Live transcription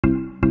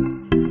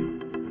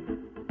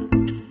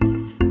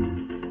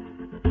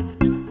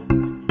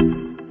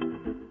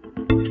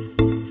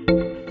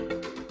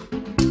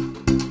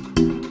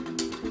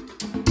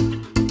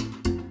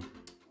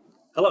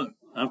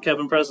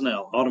Kevin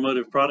Presnell,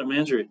 Automotive Product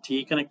Manager at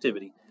TE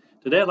Connectivity.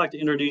 Today I'd like to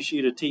introduce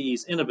you to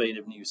TE's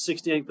innovative new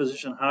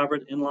 68-position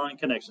hybrid inline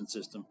connection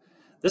system.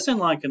 This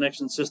inline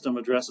connection system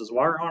addresses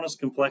wire harness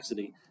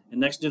complexity in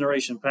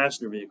next-generation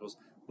passenger vehicles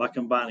by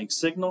combining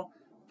signal,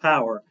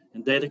 power,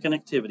 and data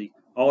connectivity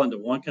all into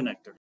one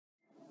connector.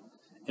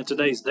 In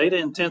today's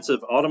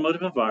data-intensive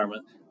automotive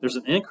environment, there's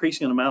an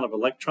increasing amount of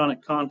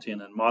electronic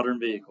content in modern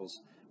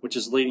vehicles, which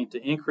is leading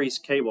to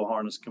increased cable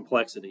harness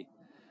complexity.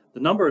 The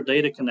number of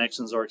data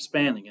connections are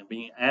expanding and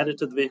being added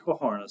to the vehicle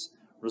harness,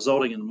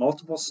 resulting in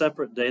multiple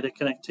separate data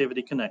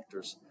connectivity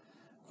connectors.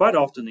 Quite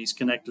often these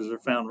connectors are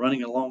found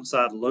running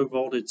alongside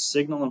low-voltage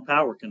signal and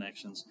power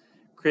connections,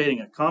 creating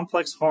a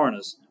complex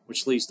harness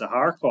which leads to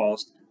higher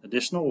cost,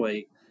 additional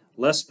weight,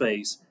 less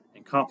space,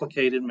 and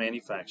complicated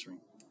manufacturing.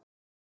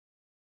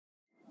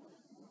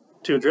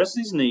 To address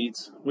these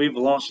needs, we've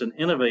launched an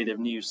innovative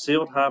new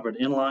sealed hybrid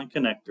inline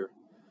connector,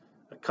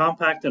 a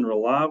compact and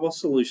reliable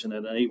solution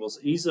that enables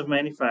ease of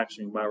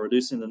manufacturing by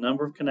reducing the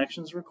number of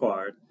connections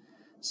required,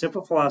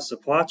 simplifies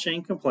supply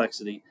chain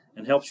complexity,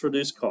 and helps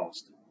reduce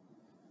cost.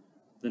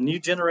 The new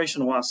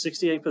Generation Y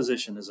 68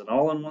 position is an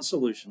all-in-one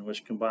solution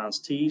which combines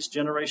TE's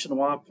Generation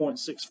Y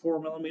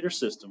 0.64mm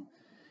system,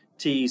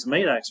 TE's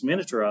Madax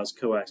miniaturized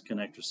coax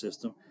connector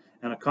system,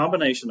 and a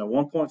combination of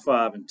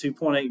 1.5 and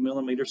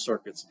 2.8mm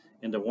circuits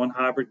into one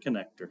hybrid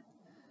connector.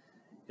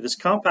 It is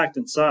compact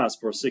in size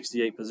for a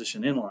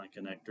 68-position inline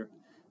connector,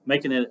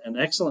 making it an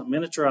excellent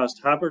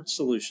miniaturized hybrid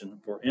solution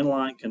for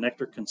inline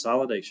connector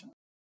consolidation.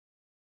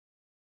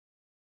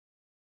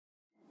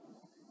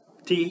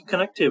 TE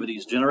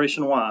Connectivity's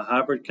Generation Y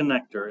hybrid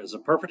connector is a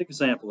perfect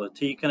example of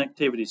TE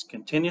Connectivity's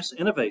continuous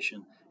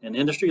innovation and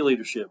industry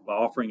leadership by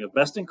offering a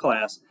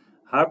best-in-class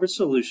hybrid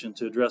solution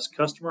to address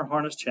customer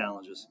harness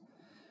challenges.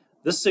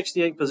 This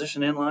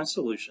 68-position inline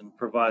solution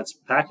provides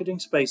packaging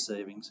space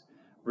savings,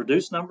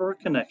 reduced number of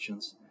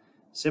connections,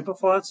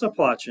 simplified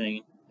supply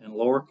chain, and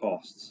lower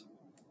costs.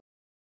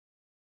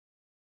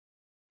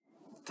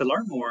 To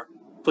learn more,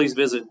 please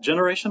visit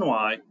Generation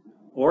Y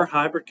or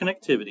Hybrid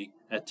Connectivity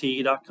at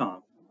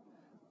TE.com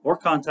or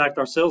contact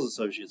our sales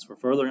associates for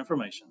further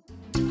information.